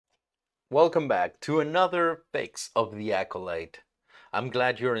Welcome back to another fix of the Acolyte. I'm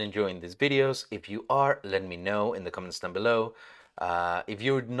glad you're enjoying these videos. If you are, let me know in the comments down below. If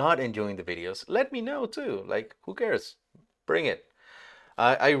you're not enjoying the videos, let me know too. Like, who cares? Bring it.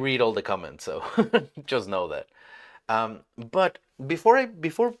 I read all the comments, so just know that. But before I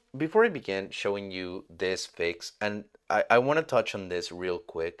begin showing you this fix, and I want to touch on this real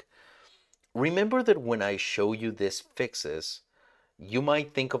quick. Remember that when I show you these fixes, you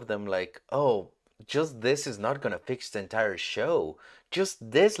might think of them like, oh, just this is not gonna fix the entire show.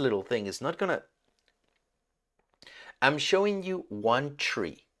 Just this little thing is not gonna. I'm showing you one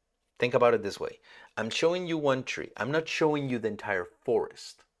tree. Think about it this way. I'm showing you one tree. I'm not showing you the entire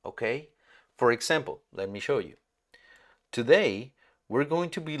forest, okay? For example, let me show you. Today, we're going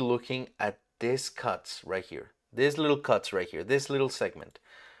to be looking at these cuts right here. These little cuts right here. This little segment.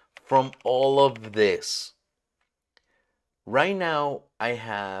 From all of this. Right now, I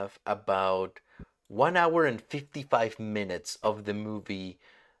have about 1 hour and 55 minutes of the movie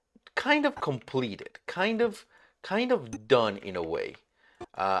kind of completed, kind of done in a way,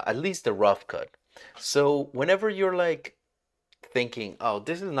 at least the rough cut. So whenever you're like thinking, oh,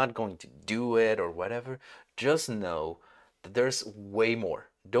 this is not going to do it or whatever, just know that there's way more.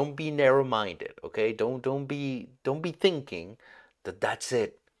 Don't be narrow-minded, okay? Don't be thinking that that's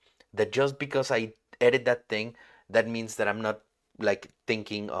it. That just because I edit that thing, that means that I'm not like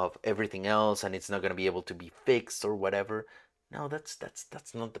thinking of everything else and it's not going to be able to be fixed or whatever. No, that's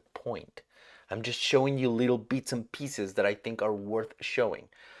not the point. I'm just showing you little bits and pieces that I think are worth showing.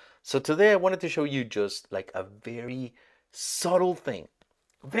 So today I wanted to show you just like a very subtle thing.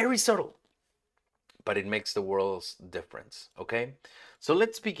 Very subtle, but it makes the world's difference, okay? So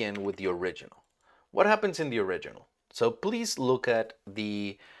let's begin with the original. What happens in the original? So please look at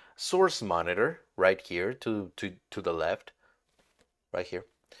the source monitor right here to the left, right here.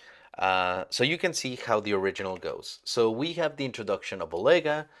 So you can see how the original goes. So we have the introduction of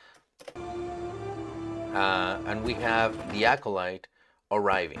Olega, and we have the Acolyte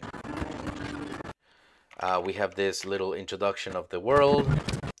arriving. We have this little introduction of the world.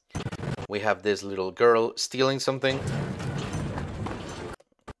 We have this little girl stealing something.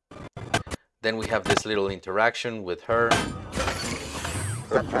 Then we have this little interaction with her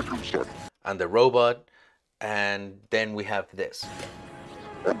and the robot. And then we have this.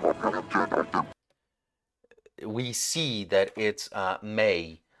 We see that it's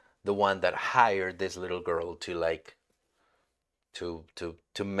May, the one that hired this little girl to like to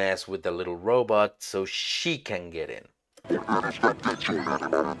mess with the little robot so she can get in.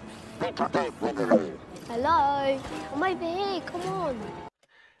 Hello, I'm over here, come on.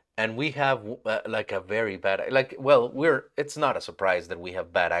 And we have like a very bad, like, well, it's not a surprise that we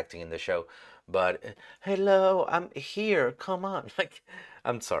have bad acting in the show, but hello, I'm here, come on. Like,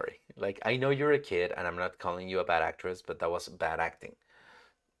 I'm sorry, like, I know you're a kid and I'm not calling you a bad actress, but that was bad acting.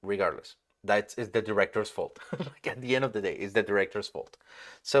 Regardless, that is the director's fault. Like, at the end of the day, it's the director's fault.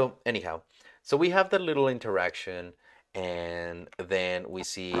 So anyhow, so we have that little interaction, and then we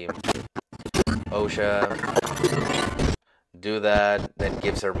see Osha do that, then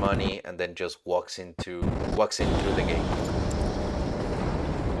gives her money, and then just walks in through the gate.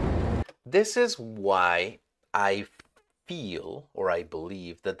 This is why I feel, or I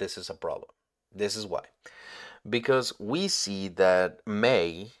believe, that this is a problem. This is why. Because we see that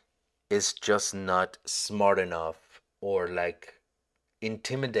May is just not smart enough or like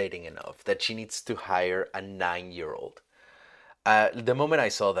intimidating enough that she needs to hire a 9-year-old. The moment I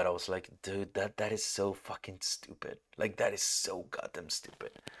saw that, I was like, dude, that is so fucking stupid. Like, that is so goddamn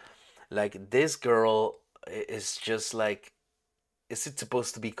stupid. Like, this girl is just like, is it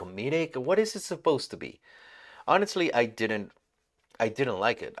supposed to be comedic? What is it supposed to be? Honestly, I didn't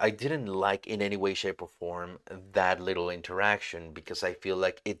like it. I didn't like in any way, shape, or form that little interaction because I feel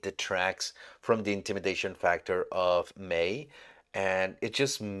like it detracts from the intimidation factor of May, and it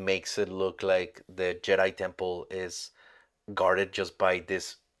just makes it look like the Jedi Temple is guarded just by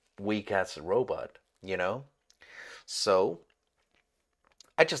this weak ass robot, you know? So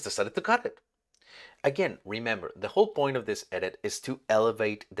I just decided to cut it. Again, remember, the whole point of this edit is to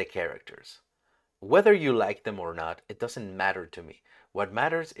elevate the characters. Whether you like them or not, it doesn't matter to me. What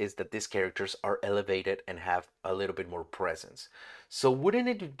matters is that these characters are elevated and have a little bit more presence. So wouldn't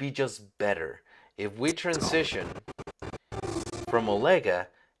it be just better if we transition from Olega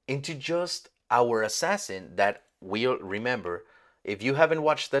into just our assassin that we'll remember? If you haven't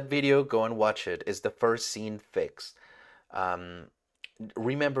watched that video, go and watch it. It's the first scene fix.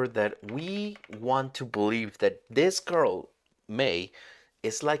 Remember that we want to believe that this girl, May,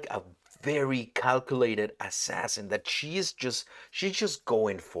 is like a very calculated assassin, that she's just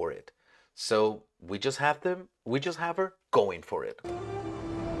going for it. So we just have her going for it.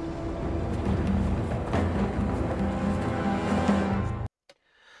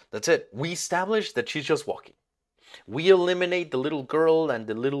 That's it. We establish that she's just walking. We eliminate the little girl and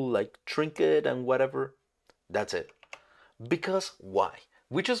the little like trinket and whatever. That's it. Because why?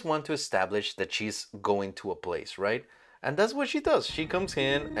 We just want to establish that she's going to a place, right? And that's what she does. She comes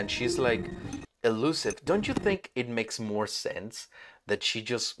in and she's like elusive. Don't you think it makes more sense that she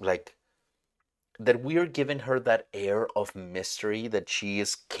just like that we are giving her that air of mystery that she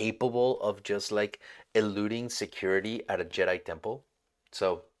is capable of just like eluding security at a Jedi temple?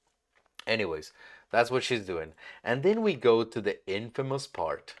 So, anyways, that's what she's doing. And then we go to the infamous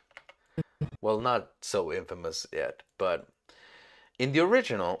part. Well, not so infamous yet, but in the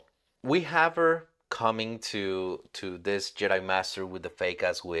original, we have her coming to this Jedi Master with the fake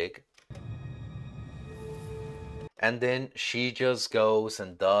ass wig. And then she just goes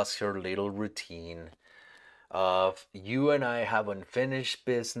and does her little routine of you and I have unfinished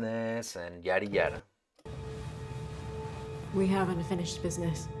business and yada yada. We have unfinished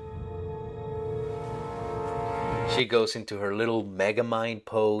business. She goes into her little Megamind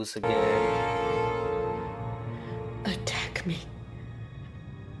pose again. Attack me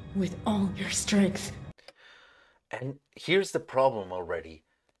with all your strength. And here's the problem already.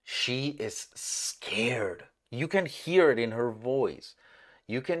 She is scared. You can hear it in her voice.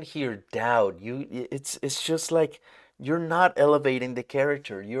 You can hear doubt. It's just like you're not elevating the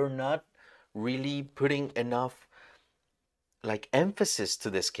character. You're not really putting enough like emphasis to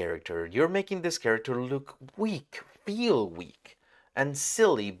this character. You're making this character look weak, feel weak, and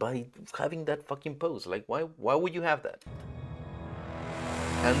silly by having that fucking pose. Like why would you have that?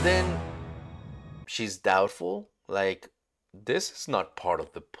 And then she's doubtful, like this is not part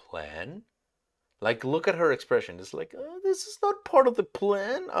of the plan. Like look at her expression. It's like this is not part of the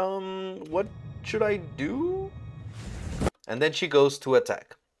plan. What should I do? And then she goes to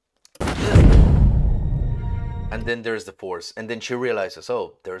attack. And then there's the force. And then she realizes,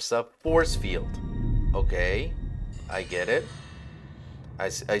 oh, there's a force field. Okay, I get it. I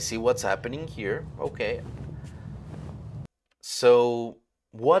see what's happening here. Okay. So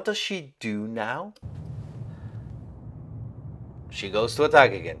what does she do now? She goes to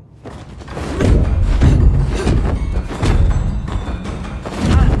attack again.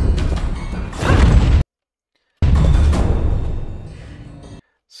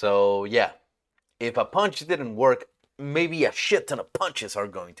 So yeah, if a punch didn't work, maybe a shit ton of punches are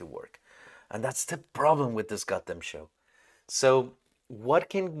going to work. And that's the problem with this goddamn show. So what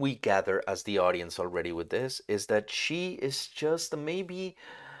can we gather as the audience already with this is that she is just maybe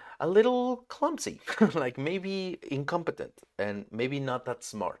a little clumsy, like maybe incompetent and maybe not that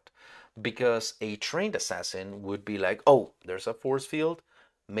smart. Because a trained assassin would be like, oh, there's a force field.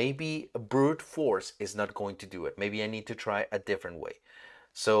 Maybe a brute force is not going to do it. Maybe I need to try a different way.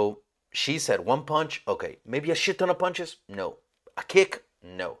 So she said one punch, okay. Maybe a shit ton of punches? No. A kick?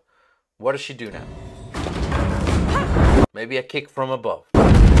 No. What does she do now? Maybe a kick from above.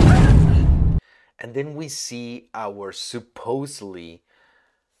 And then we see our supposedly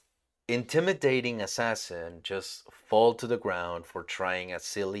intimidating assassin just fall to the ground for trying a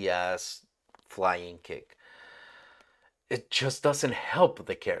silly ass flying kick. It just doesn't help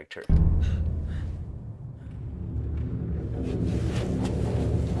the character.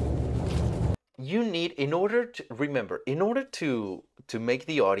 You need, in order to remember, in order to make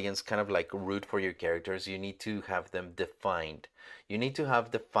the audience kind of like root for your characters, you need to have them defined. You need to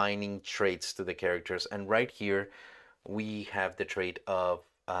have defining traits to the characters. And right here, we have the trait of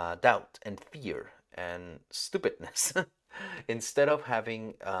doubt and fear and stupidness. Instead of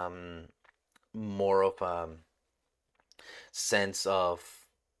having more of a sense of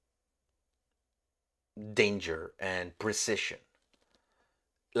danger and precision.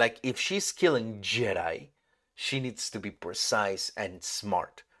 Like if she's killing Jedi, she needs to be precise and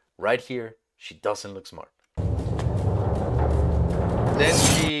smart. Right here, she doesn't look smart. Then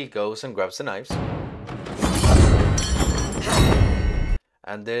she goes and grabs the knives.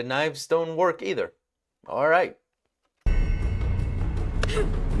 And the knives don't work either. All right.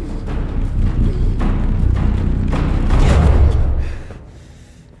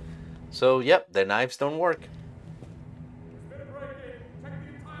 So, yep, the knives don't work.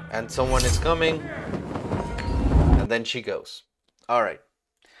 And someone is coming. And then she goes. All right.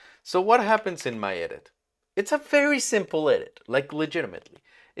 So what happens in my edit? It's a very simple edit, like legitimately.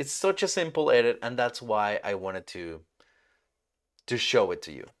 It's such a simple edit, and that's why I wanted to show it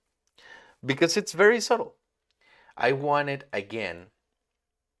to you. Because it's very subtle. I wanted, again,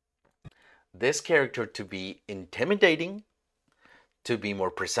 this character to be intimidating, to be more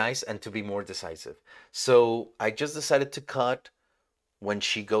precise and to be more decisive. So I just decided to cut when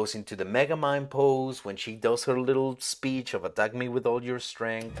she goes into the Mega Mind pose, when she does her little speech of attack me with all your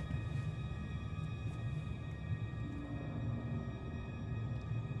strength.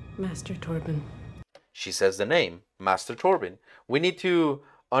 Master Torben. She says the name, Master Torben. We need to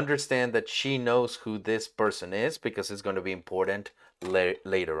understand that she knows who this person is because it's going to be important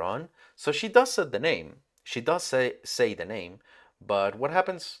later on. So she does say the name. She does say the name, but what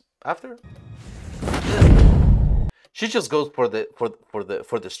happens after? She just goes for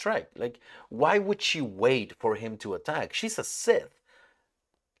the strike. Like, why would she wait for him to attack? She's a Sith.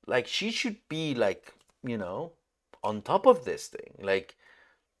 Like, she should be like, you know, on top of this thing. Like,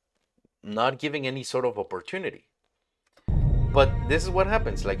 not giving any sort of opportunity. But this is what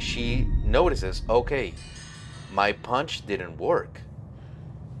happens. Like, she notices, okay, my punch didn't work.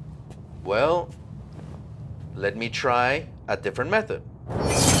 Well, let me try a different method.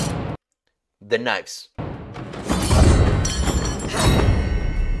 The knives.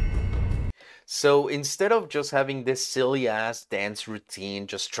 So instead of just having this silly ass dance routine,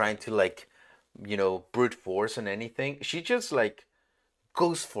 just trying to, like, you know, brute force and anything, she just like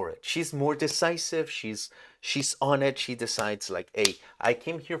goes for it. She's more decisive. She's on it. She decides, like, hey, I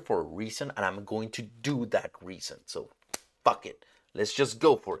came here for a reason and I'm going to do that reason. So fuck it. Let's just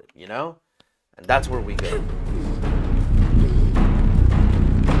go for it, you know? And that's where we go.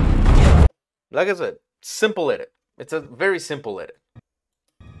 Like I said, simple edit. It's a very simple edit.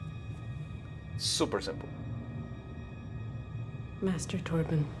 Super simple. Master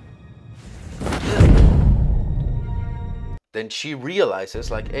Torben. Then she realizes,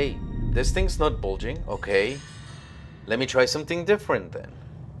 like, hey, this thing's not bulging, okay? Let me try something different then.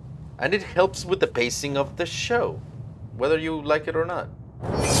 And it helps with the pacing of the show, whether you like it or not.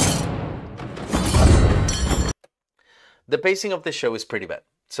 The pacing of the show is pretty bad.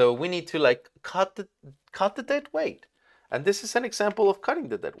 So we need to, like, cut the dead weight. And this is an example of cutting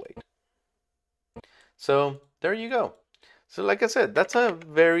the dead weight. So there you go. So like I said, that's a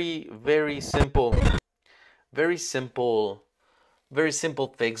very, very simple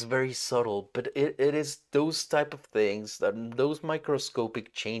fix, very subtle, but it is those type of things, those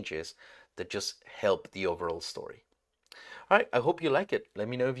microscopic changes that just help the overall story. All right, I hope you like it. Let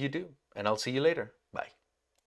me know if you do, and I'll see you later.